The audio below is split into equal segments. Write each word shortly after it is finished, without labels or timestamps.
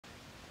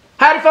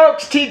Howdy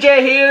folks,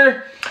 TJ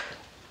here.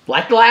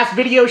 Like the last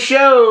video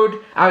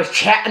showed, I was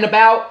chatting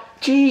about,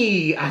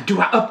 do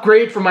I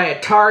upgrade from my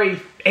Atari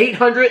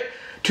 800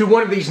 to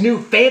one of these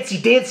new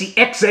fancy-dancy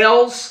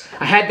XLs?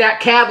 I had that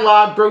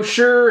catalog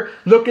brochure,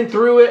 looking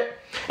through it.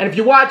 And if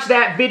you watch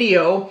that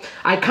video,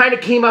 I kind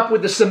of came up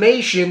with the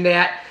summation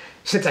that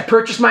since I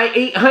purchased my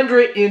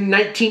 800 in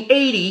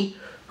 1980,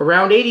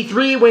 around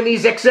 83 when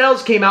these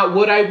XLs came out,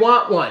 would I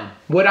want one?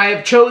 Would I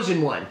have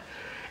chosen one?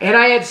 And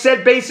I had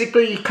said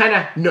basically kind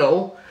of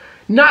no.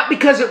 Not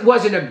because it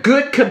wasn't a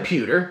good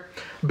computer,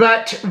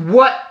 but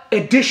what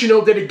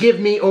additional did it give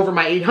me over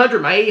my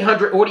 800? My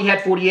 800 already had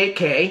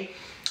 48K.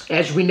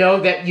 As we know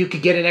that you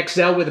could get an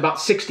XL with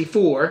about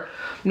 64.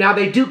 Now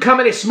they do come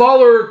in a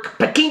smaller,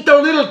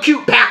 paquito little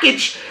cute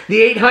package.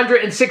 The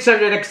 800 and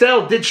 600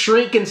 XL did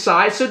shrink in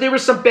size, so there were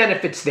some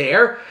benefits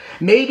there.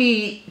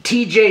 Maybe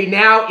TJ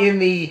now in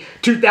the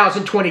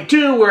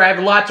 2022, where I have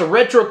lots of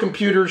retro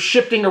computers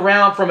shifting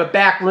around from a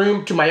back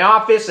room to my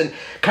office and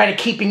kind of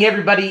keeping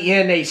everybody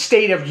in a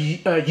state of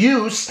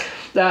use,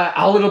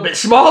 a little bit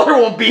smaller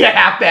won't be a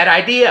half bad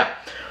idea.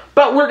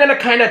 But we're going to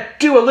kind of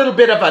do a little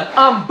bit of an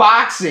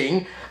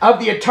unboxing of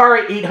the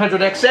Atari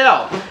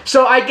 800XL.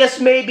 So I guess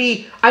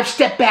maybe I've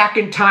stepped back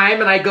in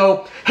time and I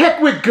go,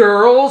 heck with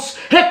girls,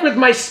 heck with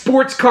my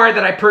sports car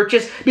that I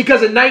purchased,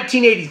 because in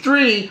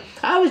 1983,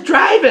 I was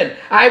driving.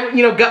 I,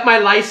 got my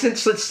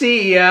license, let's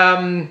see,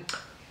 when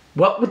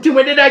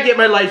did I get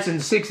my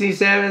license?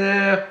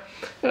 67,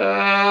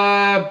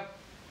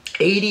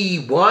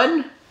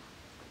 81,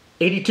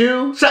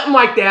 82, something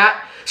like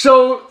that.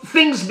 So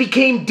things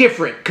became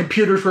different.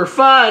 Computers were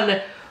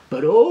fun,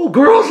 but oh,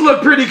 girls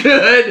look pretty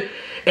good.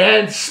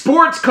 And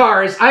sports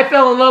cars, I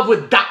fell in love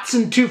with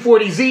Datsun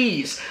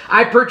 240Zs.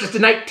 I purchased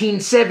a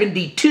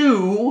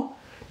 1972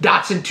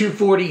 Datsun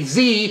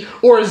 240Z,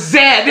 or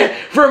Z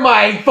for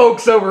my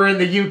folks over in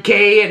the UK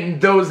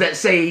and those that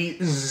say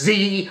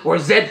Z, or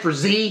Z for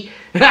Z.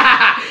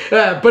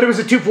 But it was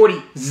a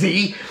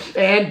 240Z.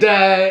 And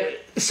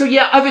so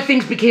yeah, other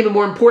things became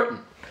more important.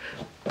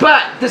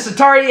 But this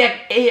Atari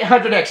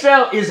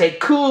 800XL is a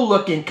cool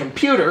looking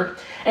computer,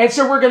 and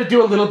so we're going to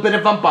do a little bit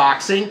of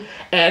unboxing,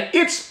 and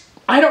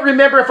I don't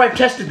remember if I've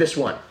tested this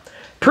one.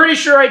 Pretty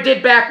sure I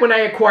did back when I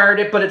acquired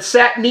it, but it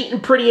sat neat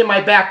and pretty in my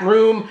back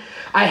room.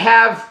 I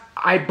have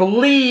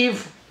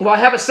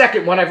a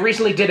second one. I've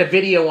recently did a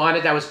video on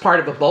it that was part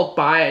of a bulk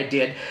buy I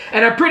did,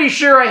 and I'm pretty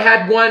sure I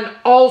had one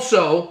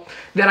also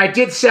that I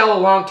did sell a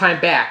long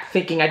time back,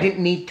 thinking I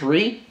didn't need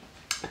three.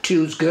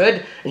 Two's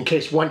good. In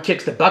case one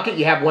kicks the bucket,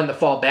 you have one to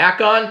fall back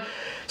on.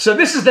 So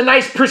this is the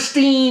nice,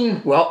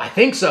 pristine, well, I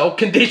think so,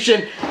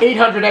 condition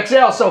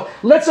 800XL. So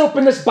let's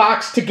open this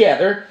box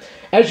together.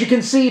 As you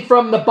can see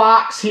from the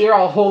box here,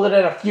 I'll hold it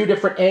at a few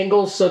different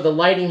angles so the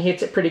lighting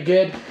hits it pretty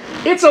good.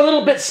 It's a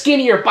little bit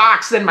skinnier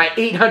box than my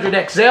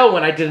 800XL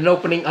when I did an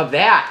opening of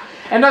that.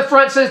 And the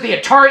front says the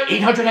Atari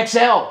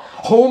 800XL.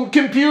 Home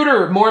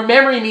computer. More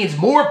memory means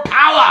more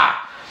power.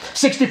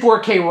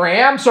 64K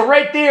RAM. So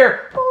right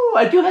there, oh,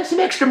 I do have some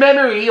extra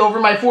memory over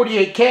my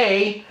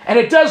 48K. And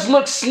it does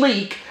look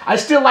sleek. I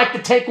still like the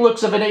take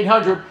looks of an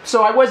 800,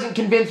 so I wasn't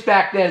convinced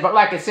back then. But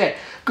like I said,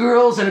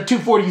 girls and a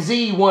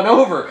 240Z won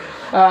over.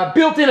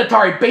 Built-in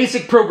Atari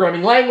basic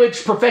programming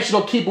language,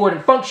 professional keyboard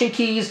and function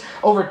keys,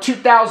 over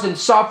 2,000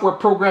 software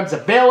programs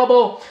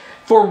available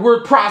for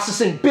word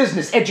processing,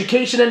 business,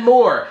 education, and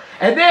more.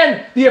 And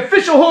then the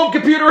official home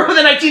computer of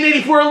the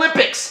 1984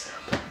 Olympics.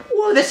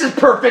 Whoa, this is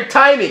perfect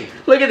timing.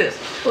 Look at this.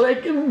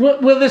 Like,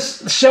 will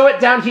this show it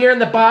down here in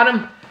the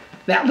bottom?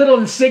 That little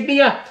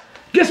insignia?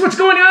 Guess what's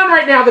going on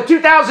right now? The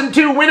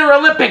 2002 Winter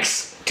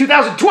Olympics.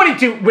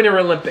 2022 Winter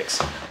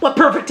Olympics. What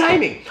perfect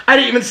timing. I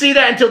didn't even see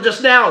that until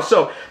just now.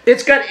 So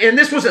it's got, and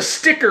this was a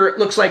sticker, it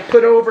looks like,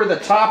 put over the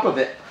top of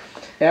it.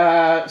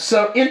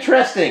 So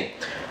interesting.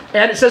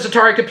 And it says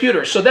Atari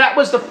computer. So that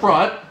was the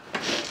front.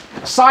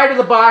 Side of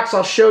the box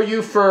I'll show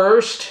you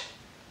first.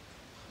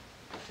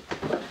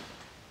 A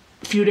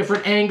few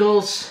different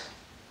angles.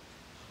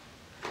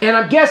 And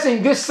I'm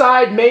guessing this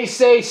side may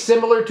say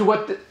similar to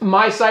what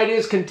my side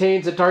is,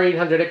 contains Atari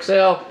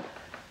 800XL.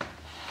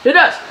 It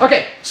does.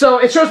 Okay, so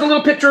it shows a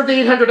little picture of the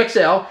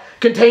 800XL.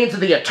 Contains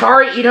the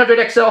Atari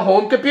 800XL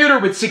home computer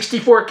with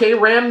 64K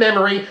RAM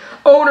memory,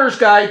 owner's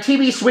guide,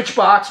 TV switch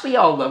box. We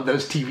all love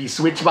those TV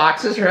switch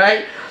boxes,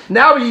 right?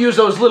 Now we use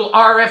those little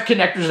RF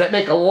connectors that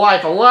make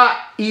life a lot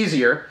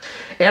easier.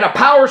 And a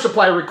power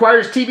supply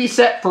requires TV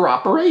set for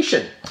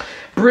operation.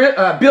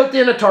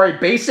 Built-in Atari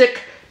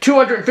Basic,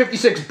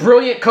 256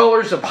 brilliant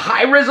colors of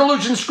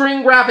high-resolution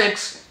screen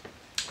graphics,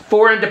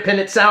 4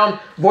 independent sound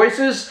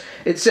voices.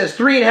 It says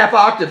 3.5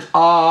 octaves.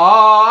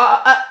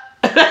 I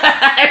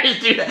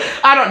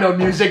don't know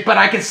music, but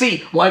I can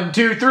see 1,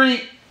 2,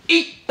 3,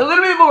 a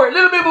little bit more, a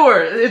little bit more.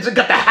 It's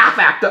got the half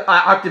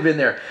octave in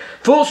there.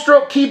 Full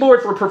stroke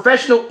keyboard for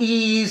professional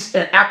ease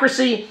and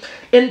accuracy.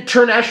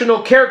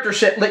 International character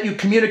set let you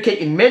communicate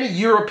in many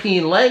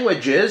European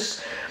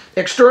languages.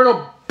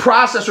 External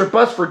processor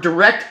bus for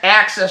direct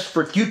access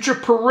for future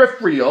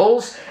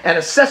peripherals and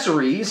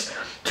accessories.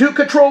 2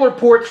 controller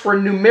ports for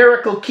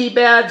numerical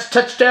keypads,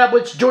 touch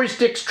tablets,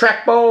 joysticks,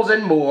 trackballs,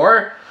 and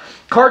more.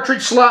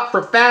 Cartridge slot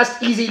for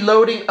fast, easy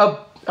loading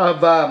of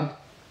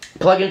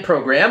plug-in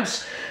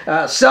programs.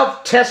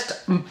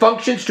 Self-test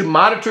functions to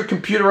monitor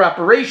computer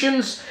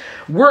operations.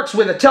 Works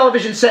with a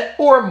television set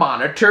or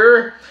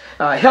monitor.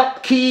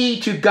 Help key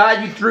to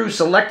guide you through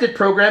selected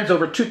programs,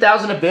 over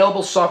 2,000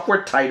 available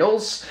software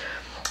titles.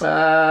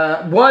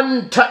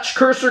 1 touch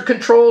cursor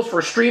controls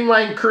for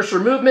streamlined cursor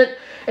movement,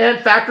 and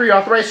factory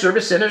authorized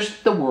service centers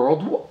the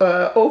world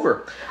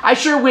over. I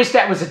sure wish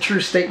that was a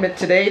true statement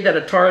today, that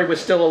Atari was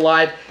still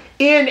alive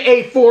in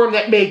a form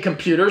that made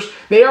computers.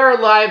 They are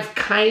alive,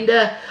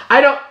 kinda.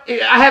 I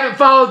haven't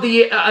followed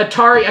the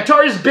Atari.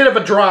 Atari's a bit of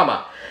a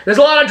drama. There's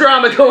a lot of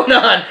drama going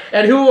on,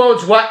 and who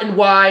owns what and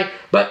why.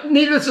 But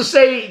needless to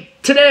say,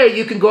 today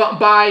you can go out and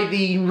buy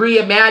the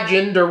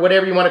reimagined, or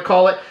whatever you want to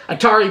call it,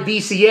 Atari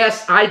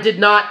VCS. I did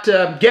not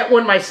get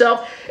one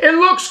myself. It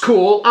looks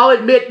cool. I'll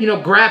admit,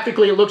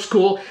 graphically it looks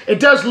cool. It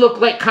does look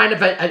like kind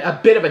of a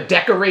bit of a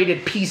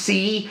decorated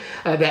PC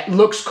that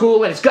looks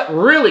cool, and it's got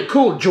really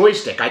cool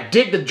joystick. I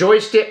dig the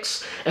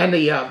joysticks and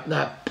the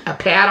a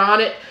pad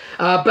on it.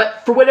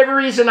 But for whatever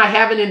reason, I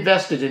haven't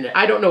invested in it.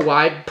 I don't know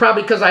why.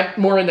 Probably because I'm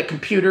more in the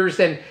computers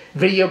than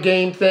video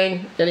game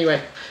thing. Anyway,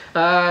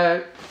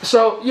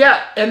 so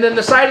yeah. And then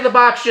the side of the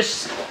box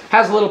just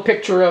has a little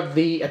picture of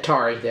the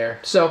Atari there.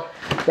 So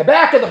the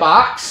back of the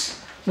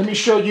box, let me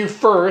show you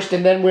first,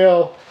 and then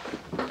we'll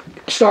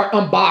start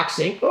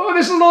unboxing. Oh,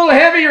 this is a little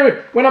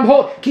heavier when I'm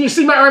holding. Can you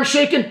see my arm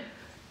shaking?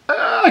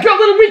 I got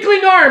little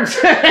weakling arms.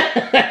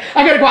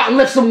 I gotta go out and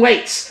lift some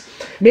weights.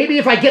 Maybe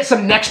if I get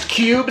some Next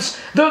Cubes.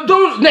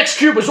 Those Next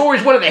Cube was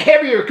always one of the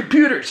heavier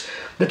computers.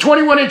 The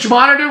 21-inch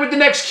monitor with the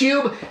Next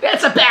Cube,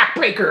 that's a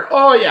backbreaker.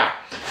 Oh, yeah.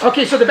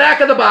 Okay, so the back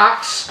of the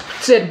box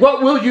said,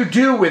 what will you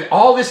do with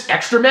all this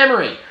extra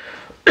memory?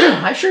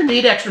 I sure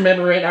need extra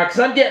memory right now because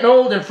I'm getting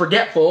old and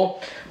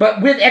forgetful.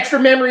 But with extra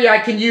memory, I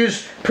can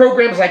use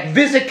programs like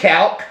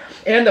VisiCalc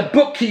and the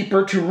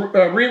Bookkeeper to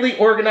really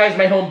organize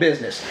my home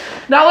business.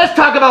 Now, let's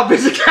talk about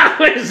VisiCalc.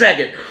 Wait a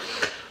second.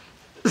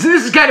 So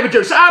this is kind of a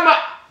joke. So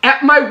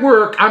at my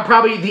work, I'm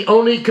probably the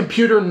only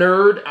computer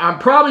nerd. I'm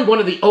probably one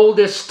of the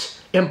oldest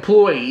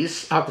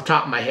employees off the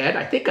top of my head.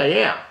 I think I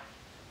am.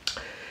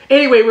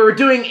 Anyway, we were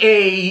doing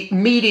a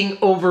meeting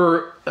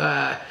over,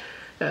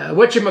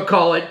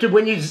 whatchamacallit,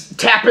 when you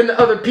tap into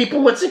other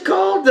people, what's it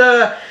called?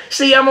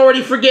 See, I'm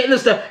already forgetting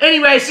this stuff.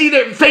 Anyway, I see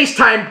the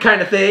FaceTime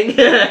kind of thing.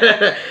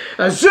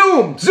 A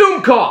Zoom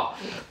call.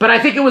 But I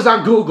think it was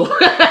on Google.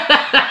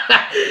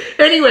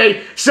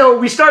 Anyway, so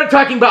we started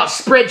talking about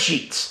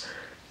spreadsheets.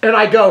 And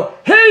I go,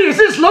 hey, is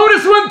this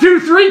Lotus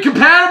 123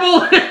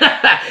 compatible?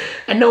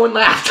 And no one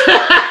laughed.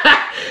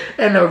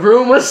 And the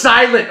room was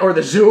silent, or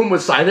the Zoom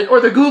was silent,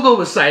 or the Google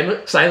was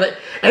silent.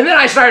 And then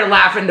I started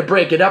laughing to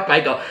break it up. I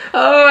go,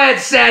 oh,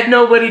 that's sad.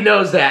 Nobody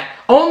knows that.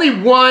 Only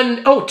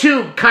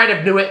two kind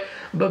of knew it.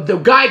 But the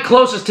guy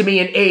closest to me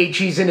in age,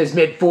 he's in his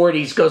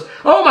mid-40s, goes,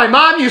 oh, my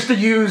mom used to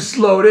use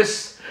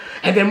Lotus.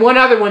 And then one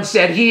other one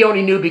said he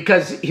only knew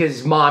because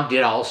his mom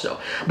did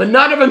also. But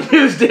none of them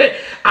used it.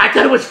 I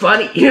thought it was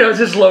funny. Is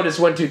this Lotus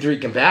 123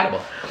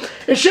 compatible?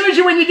 It shows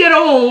you when you get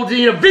old,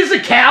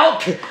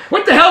 VisiCalc.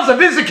 What the hell's a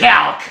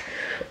VisiCalc?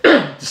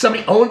 Does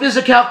somebody own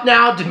VisiCalc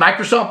now? Did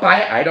Microsoft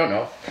buy it? I don't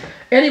know.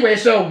 Anyway,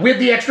 so with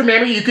the extra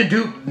memory, you can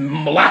do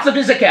lots of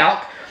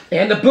VisiCalc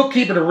and the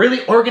Bookkeeper to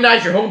really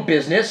organize your home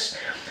business.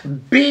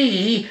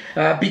 B,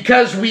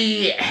 because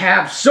we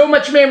have so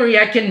much memory,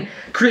 I can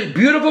create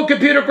beautiful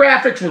computer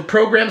graphics with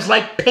programs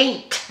like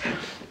Paint.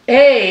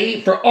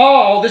 A, for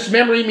all, this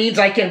memory means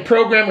I can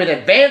program with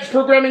advanced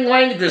programming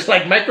languages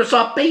like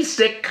Microsoft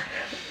Basic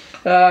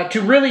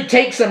to really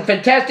take some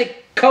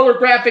fantastic color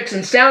graphics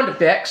and sound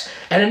effects.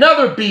 And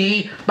another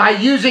B, by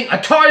using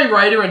Atari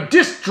Writer and a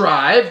disk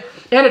drive,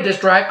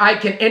 I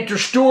can enter,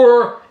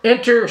 store,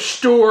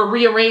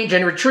 rearrange,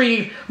 and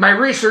retrieve my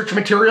research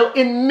material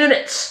in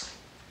minutes.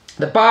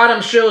 The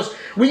bottom shows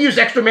we use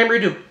extra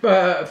memory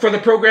for the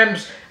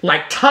programs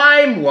like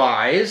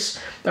TimeWise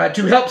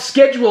to help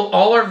schedule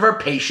all of our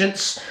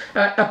patients'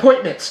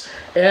 appointments.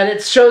 And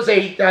it shows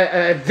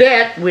a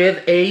vet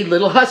with a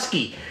little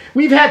husky.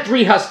 We've had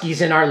 3 huskies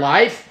in our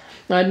life,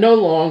 no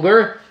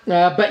longer.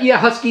 But yeah,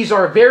 huskies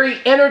are a very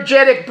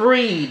energetic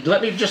breed.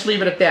 Let me just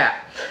leave it at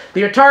that.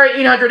 The Atari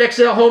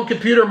 800XL home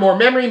computer, more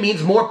memory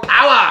means more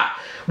power.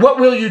 What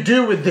will you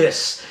do with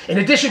this? In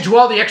addition to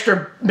all the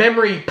extra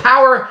memory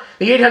power,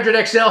 the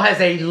 800XL has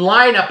a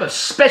lineup of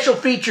special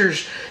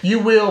features you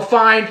will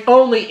find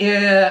only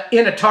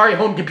in Atari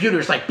home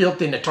computers, like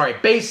built-in Atari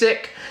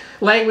Basic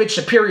language,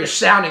 superior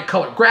sound and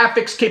color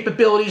graphics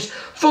capabilities,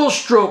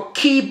 full-stroke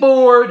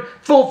keyboard,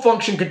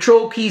 full-function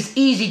control keys,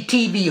 easy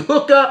TV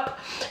hookup,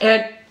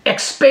 and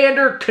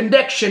expander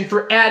connection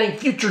for adding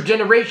future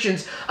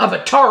generations of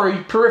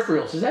Atari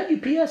peripherals. Is that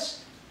UPS?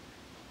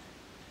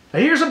 Now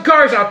here's some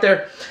cars out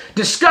there.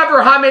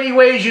 Discover how many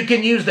ways you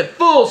can use the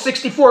full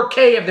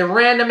 64K of the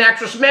random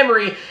access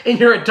memory in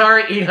your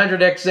Atari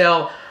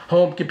 800XL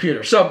home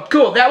computer. So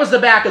cool, that was the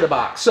back of the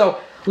box.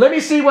 So let me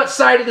see what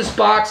side of this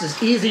box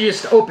is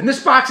easiest to open.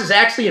 This box is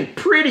actually in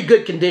pretty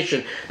good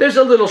condition. There's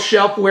a little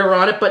shelf wear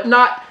on it, but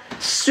not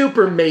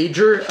super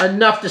major,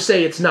 enough to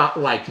say it's not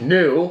like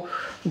new.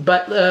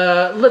 But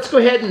let's go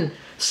ahead and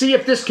see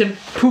if this can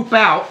poop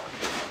out.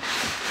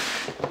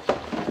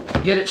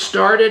 Get it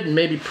started and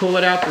maybe pull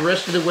it out the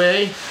rest of the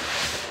way.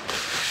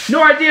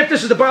 No idea if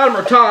this is the bottom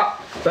or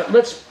top, but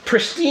let's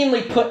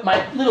pristinely put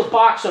my little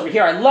box over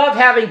here. I love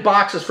having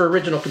boxes for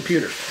original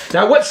computers.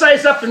 Now, what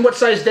size up and what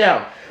size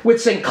down? With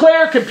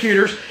Sinclair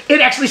computers, it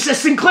actually says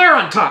Sinclair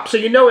on top, so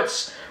you know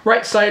it's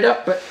right side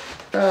up, but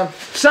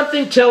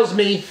something tells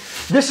me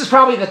this is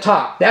probably the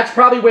top. That's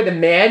probably where the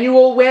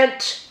manual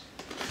went,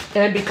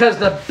 and because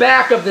the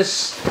back of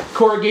this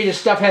corrugated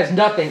stuff has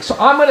nothing, so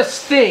I'm going to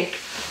think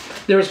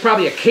there was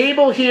probably a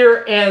cable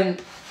here and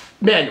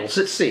manuals.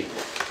 Let's see.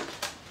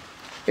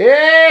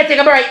 Hey, take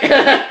a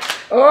bite.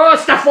 Oh,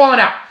 stuff falling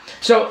out.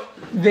 So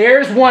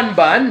there's one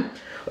bun.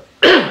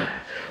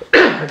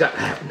 I got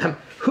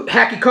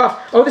hacky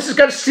cough. Oh, this has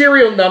got a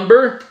serial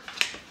number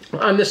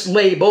on this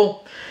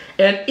label.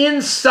 And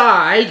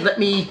inside, let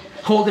me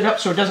hold it up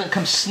so it doesn't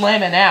come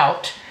slamming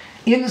out.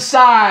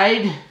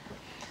 Inside,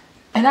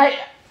 and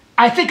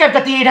I think I've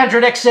got the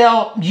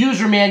 800XL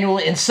user manual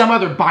in some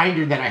other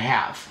binder that I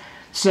have.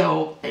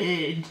 So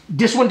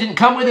this one didn't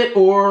come with it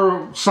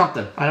or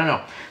something. I don't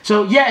know.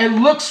 So yeah, it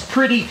looks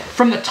pretty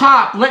from the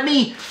top. Let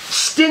me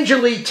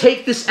stingily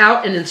take this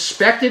out and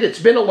inspect it. It's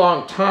been a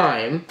long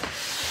time.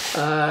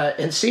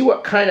 And see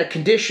what kind of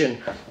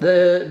condition.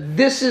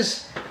 This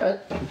is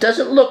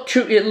doesn't look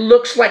too, it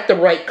looks like the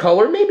right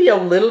color. Maybe a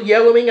little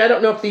yellowing. I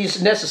don't know if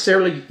these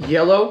necessarily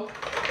yellow.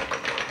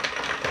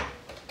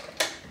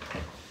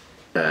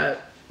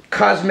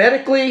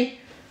 Cosmetically,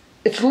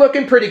 it's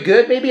looking pretty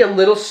good. Maybe a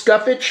little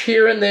scuffage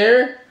here and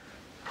there.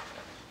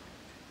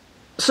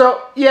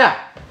 So, yeah.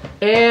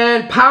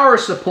 And power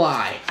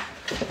supply.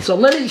 So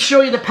let me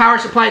show you the power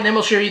supply, and then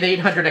we'll show you the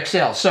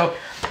 800XL. So,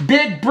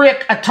 big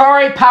brick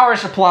Atari power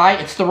supply.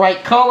 It's the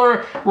right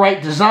color,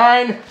 right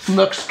design.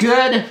 Looks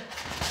good.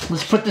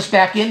 Let's put this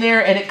back in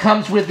there, and it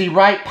comes with the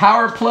right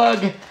power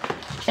plug.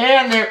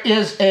 And there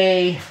is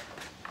a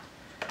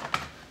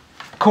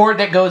cord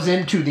that goes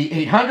into the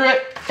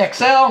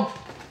 800XL.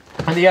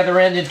 On the other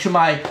end into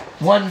my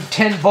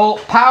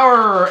 110-volt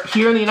power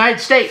here in the United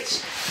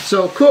States.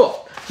 So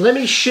cool. Let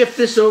me shift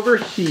this over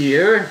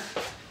here.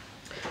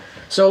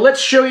 So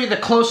let's show you the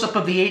close-up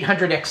of the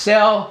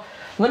 800XL.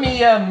 Let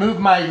me move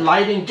my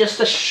lighting just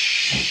a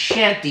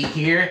shanty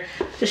here.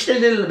 Just a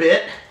little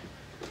bit.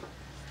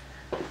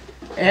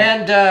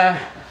 And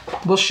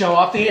we'll show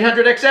off the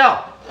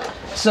 800XL.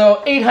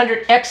 So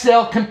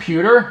 800XL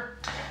computer.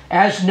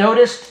 As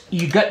noticed,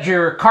 you got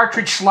your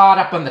cartridge slot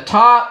up on the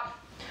top.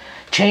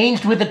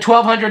 Changed with the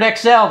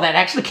 1200XL that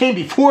actually came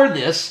before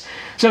this,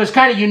 so it's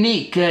kind of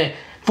unique.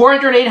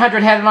 400,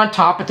 800 had it on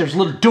top, but there's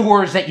little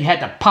doors that you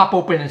had to pop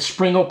open and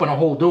spring open a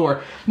whole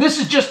door. This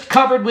is just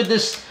covered with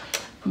this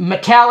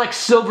metallic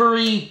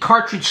silvery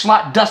cartridge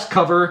slot dust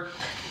cover,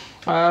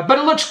 but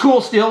it looks cool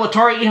still.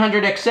 Atari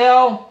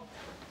 800XL.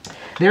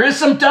 There is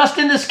some dust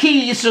in this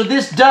key, so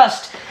this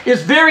dust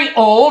is very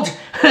old.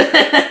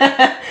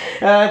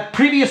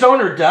 Previous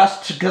owner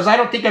dust, because I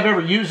don't think I've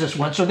ever used this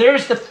one. So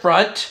there's the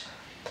front.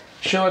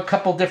 Show a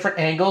couple different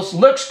angles.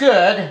 Looks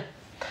good.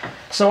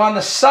 So on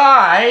the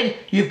side,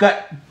 you've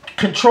got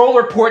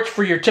controller ports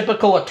for your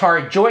typical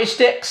Atari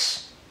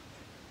joysticks.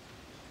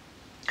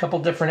 A couple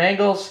different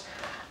angles.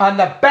 On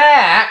the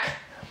back,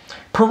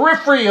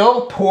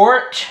 peripheral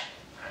port,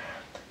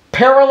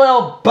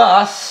 parallel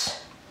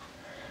bus,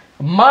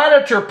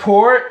 monitor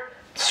port,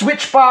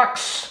 switch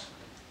box.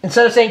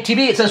 Instead of saying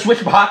TV, it says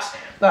switch box.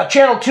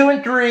 Channel 2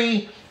 and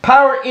 3.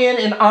 Power in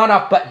and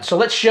on-off button. So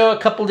let's show a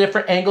couple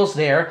different angles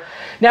there.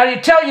 Now,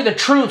 to tell you the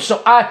truth, so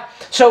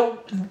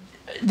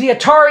the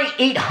Atari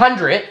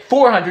 800,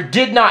 400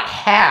 did not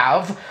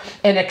have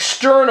an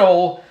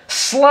external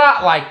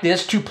slot like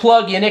this to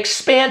plug in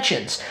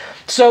expansions.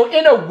 So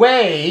in a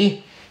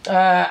way,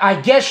 I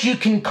guess you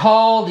can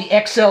call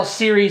the XL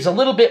series a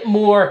little bit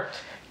more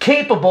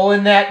capable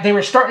in that they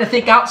were starting to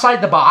think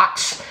outside the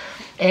box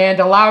and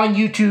allowing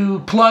you to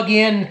plug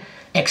in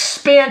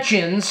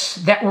expansions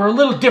that were a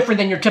little different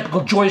than your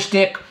typical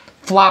joystick,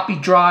 floppy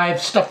drive,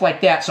 stuff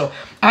like that. So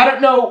I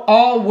don't know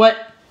all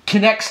what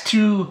connects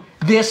to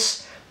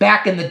this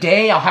back in the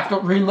day. I'll have to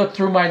re-look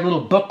through my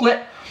little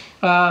booklet.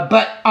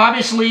 But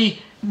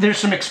obviously there's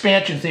some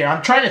expansions there.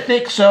 I'm trying to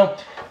think. So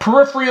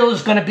peripheral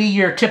is going to be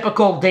your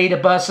typical data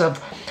bus of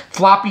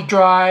floppy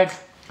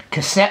drive,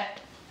 cassette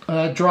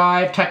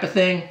drive type of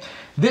thing.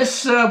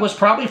 This was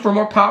probably for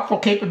more powerful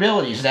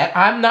capabilities that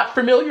I'm not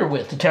familiar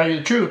with, to tell you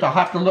the truth. I'll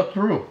have to look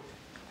through.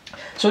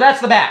 So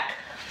that's the back.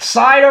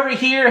 Side over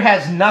here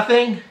has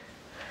nothing.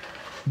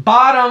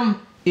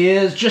 Bottom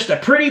is just a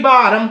pretty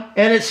bottom,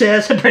 and it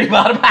says a pretty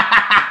bottom.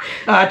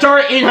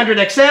 Atari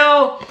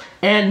 800XL,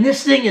 and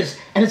this thing is,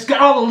 and it's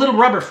got all the little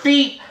rubber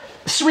feet.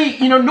 Sweet,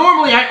 you know,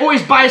 normally I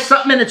always buy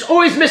something and it's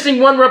always missing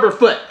one rubber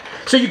foot.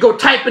 So you go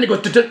type and it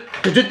goes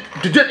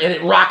and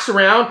it rocks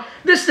around.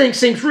 This thing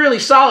seems really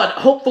solid.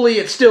 Hopefully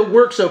it still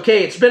works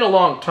okay. It's been a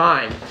long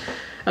time.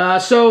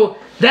 So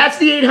that's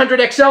the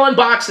 800XL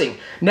unboxing.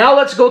 Now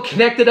let's go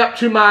connect it up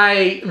to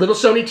my little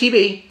Sony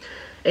TV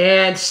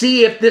and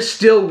see if this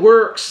still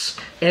works.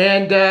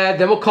 And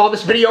then we'll call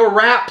this video a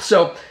wrap.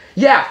 So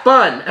yeah,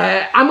 fun.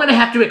 I'm going to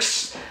have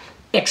to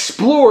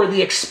explore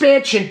the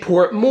expansion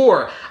port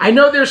more. I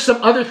know there's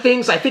some other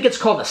things. I think it's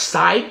called a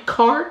side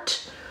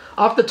cart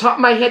off the top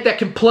of my head that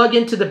can plug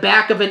into the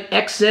back of an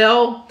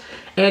XL,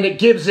 and it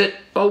gives it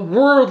a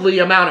worldly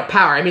amount of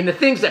power. I mean, the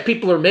things that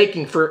people are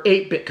making for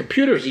 8-bit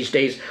computers these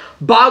days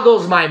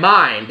boggles my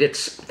mind.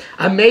 It's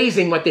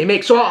amazing what they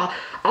make. So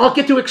I'll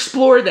get to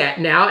explore that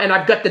now, and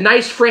I've got the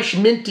nice, fresh,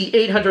 minty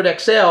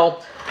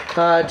 800XL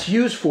to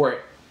use for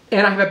it.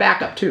 And I have a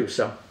backup too,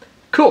 so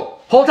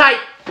cool. Hold tight.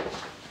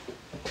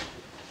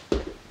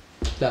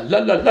 La la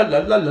la la la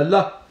la la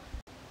la.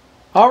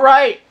 All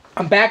right,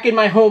 I'm back in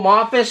my home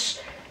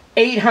office.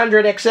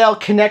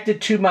 800XL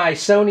connected to my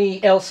Sony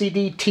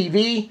LCD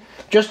TV.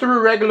 Just through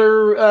a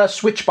regular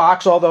switch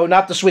box, although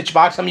not the switch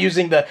box. I'm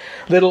using the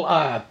little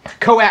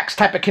coax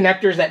type of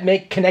connectors that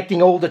make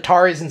connecting old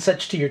Ataris and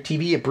such to your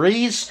TV a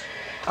breeze.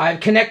 I've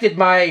connected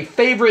my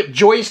favorite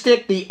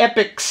joystick, the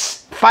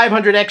Epix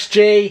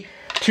 500XJ,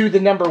 to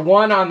the number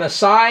 1 on the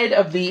side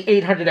of the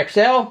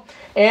 800XL,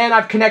 and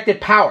I've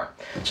connected power.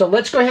 So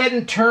let's go ahead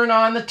and turn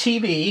on the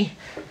TV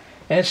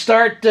and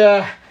start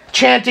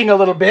chanting a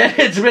little bit.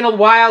 It's been a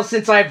while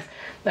since I'm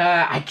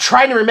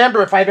trying to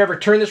remember if I've ever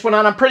turned this one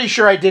on. I'm pretty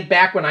sure I did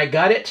back when I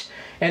got it,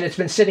 and it's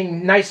been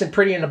sitting nice and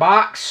pretty in the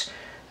box.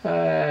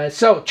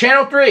 So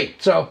channel 3.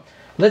 So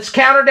let's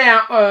count her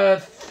down,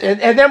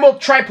 and then we'll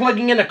try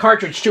plugging in a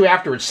cartridge too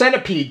afterwards.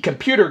 Centipede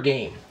computer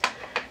game.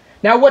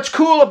 Now what's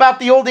cool about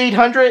the old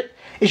 800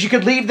 is you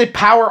could leave the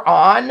power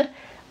on,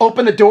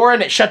 open the door,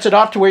 and it shuts it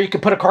off to where you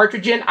can put a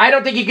cartridge in. I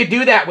don't think you could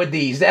do that with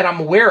these that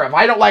I'm aware of.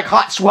 I don't like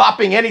hot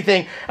swapping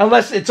anything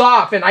unless it's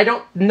off, and I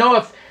don't know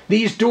if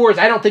these doors,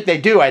 I don't think they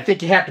do. I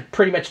think you have to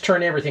pretty much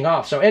turn everything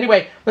off. So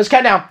anyway, let's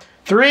count down.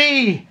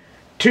 3,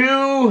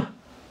 2,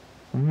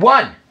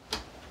 1.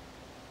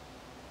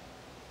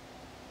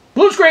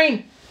 Blue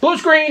screen, blue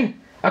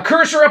screen, a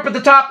cursor up at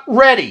the top,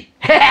 ready.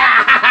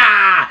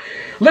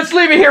 Let's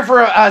leave it here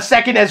for a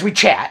second as we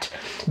chat,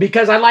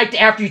 because I like to,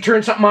 after you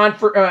turn something on,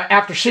 for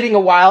after sitting a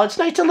while, it's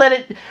nice to let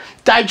it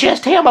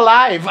digest. Hey, I'm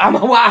alive.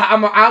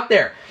 I'm out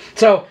there.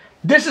 So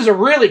this is a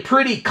really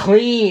pretty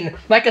clean,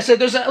 like I said,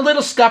 there's a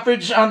little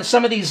scuffage on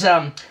some of these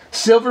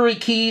silvery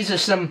keys.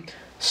 There's some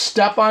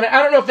stuff on it.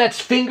 I don't know if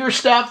that's finger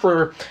stuff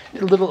or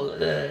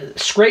little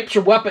scrapes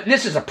or what, but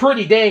this is a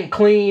pretty dang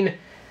clean.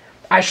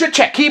 I should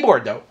check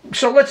keyboard though.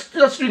 So let's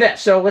do that.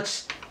 So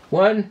let's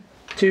 1,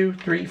 2,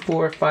 3,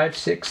 4, 5,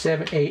 6,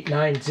 7, 8,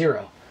 9,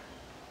 0.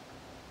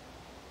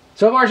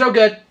 So far, so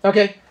good.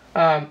 Okay.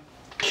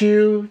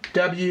 Q,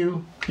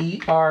 W, E,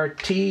 R,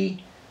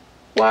 T,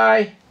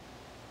 Y,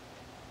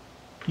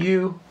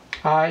 U,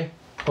 I,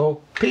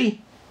 O,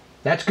 P.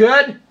 That's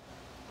good.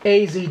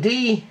 A, Z,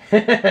 D,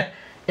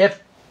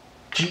 F,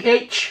 G,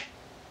 H,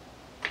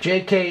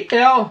 J, K,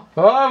 L.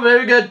 Oh,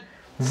 very good.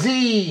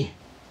 Z,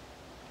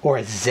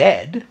 or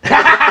Z.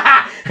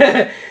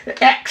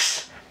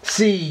 X,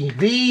 C,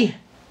 V,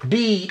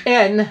 B,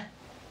 N,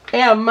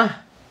 M.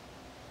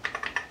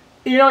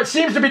 You know, it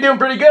seems to be doing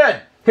pretty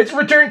good. Hits the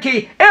return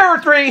key. Error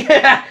 3.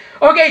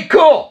 Okay,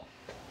 cool.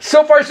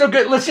 So far, so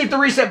good. Let's see if the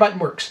reset button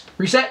works.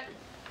 Reset.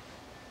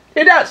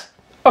 It does.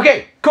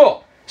 Okay,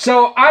 cool.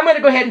 So I'm going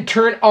to go ahead and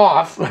turn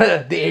off the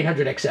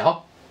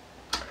 800XL.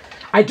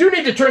 I do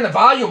need to turn the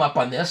volume up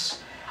on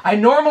this. I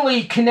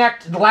normally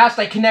connect, the last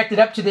I connected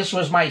up to this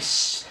was my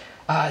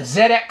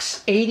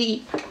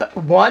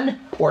ZX81,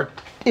 or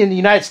in the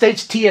United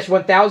States,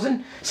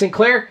 TS1000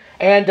 Sinclair.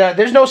 And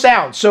there's no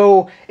sound,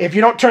 so if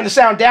you don't turn the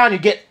sound down, you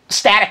get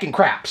static and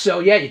crap. So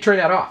yeah, you turn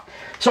that off.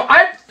 So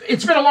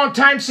it's been a long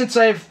time since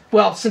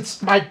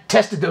since I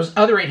tested those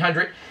other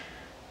 800.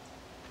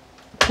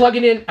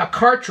 Plugging in a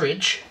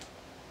cartridge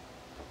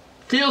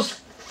feels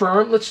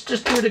firm. Let's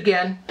just do it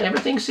again.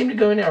 Everything seemed to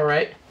go in all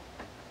right.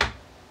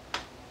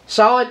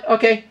 Solid.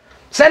 Okay.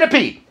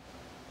 Centipede.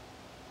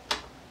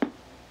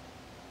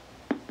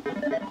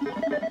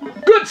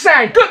 Good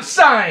sign. Good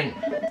sign.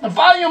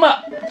 Volume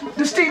up.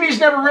 This TV's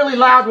never really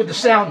loud with the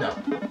sound though.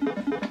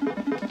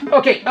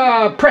 Okay,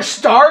 press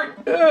start.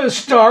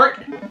 Start.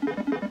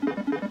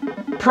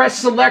 Press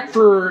select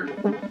for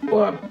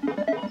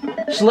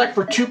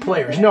 2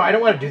 players. No, I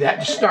don't want to do that.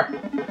 Just start.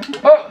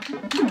 Oh.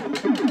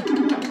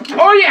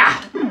 Oh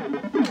yeah.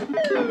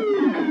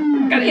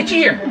 Got an itchy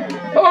ear.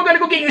 Oh, I'm gonna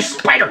go get you,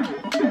 spider.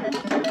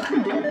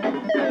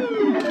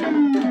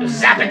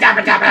 Zappa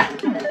zappa zappa.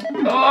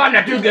 Oh, I'm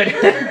not doing good.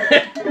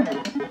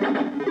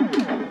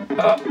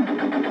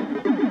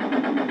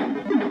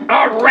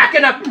 Oh,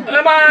 racking up.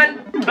 Come on.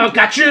 Oh,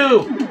 got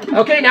you.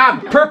 Okay, now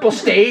I'm purple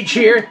stage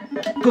here.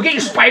 Go get you,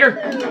 spider.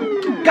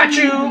 Got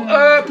you.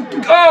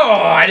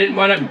 Oh, I didn't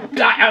want to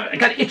die. I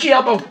got an itchy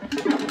elbow.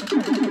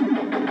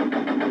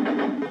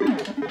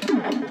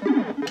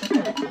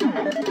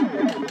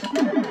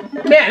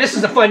 Man, this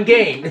is a fun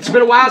game. It's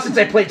been a while since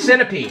I played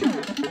Centipede.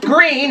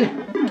 Green.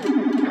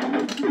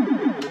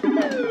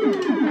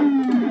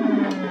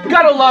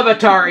 Gotta love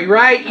Atari,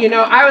 right? You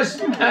know, I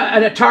was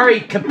an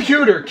Atari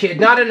computer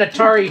kid, not an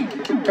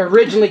Atari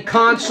originally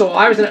console.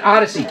 I was an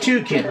Odyssey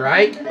 2 kid,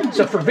 right?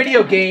 So for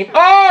video game...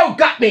 Oh,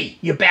 got me,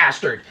 you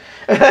bastard.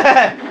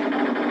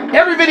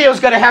 Every video's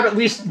gotta have at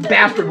least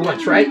bastard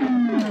once, right?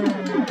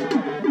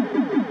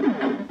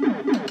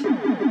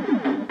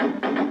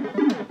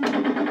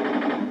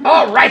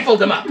 Oh,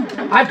 rifled him up.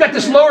 I've got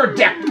this lower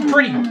deck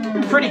pretty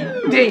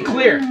dang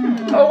clear.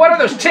 Oh, what are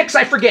those ticks?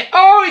 I forget.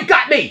 Oh, he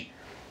got me!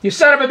 You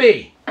son of a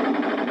bee.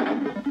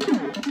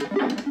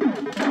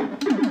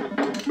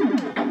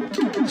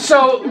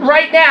 So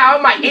right now,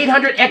 my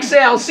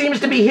 800XL seems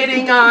to be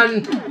hitting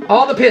on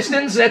all the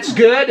pistons. That's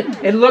good.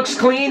 It looks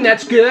clean.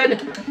 That's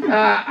good.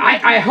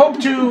 I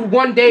hope to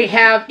one day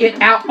have it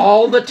out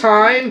all the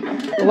time.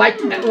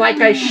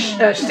 Like I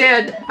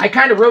said, I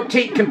kind of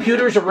rotate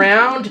computers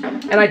around,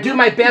 and I do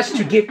my best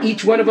to give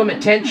each one of them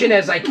attention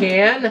as I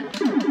can.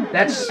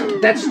 That's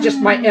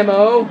just my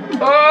MO.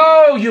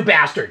 Oh, you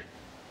bastard.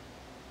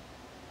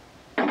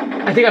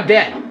 I think I'm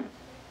dead.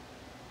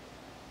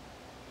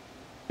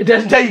 It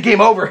doesn't tell you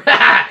game over.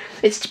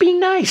 It's being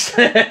nice.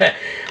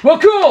 Well,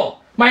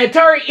 cool. My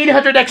Atari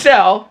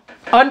 800XL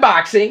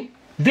unboxing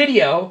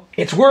video.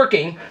 It's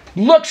working.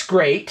 Looks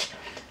great.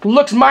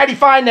 Looks mighty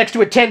fine next to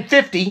a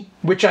 1050,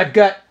 which I've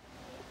got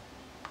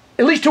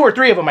at least 2 or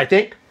 3 of them, I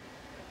think.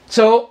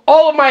 So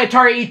all of my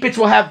Atari 8-bits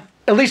will have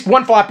at least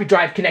one floppy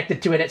drive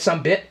connected to it at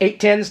some bit.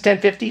 810s,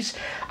 1050s.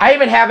 I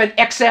even have an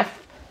XF,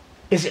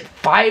 is it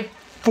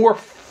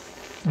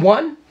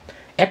 541?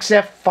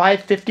 XF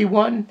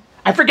 551?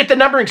 I forget the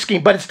numbering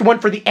scheme, but it's the one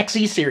for the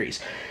XE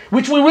series,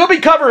 which we will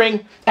be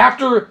covering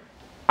after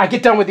I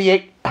get done with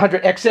the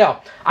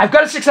 800XL. I've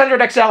got a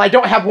 600XL. I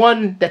don't have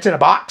one that's in a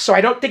box, so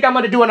I don't think I'm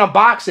going to do an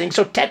unboxing.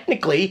 So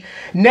technically,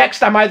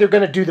 next I'm either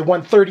going to do the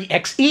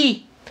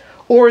 130XE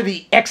or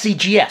the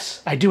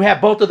XEGS. I do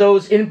have both of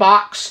those in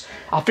box.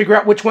 I'll figure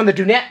out which one to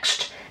do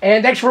next.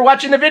 And thanks for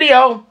watching the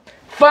video.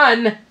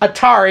 Fun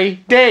Atari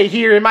day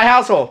here in my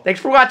household.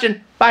 Thanks for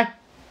watching. Bye.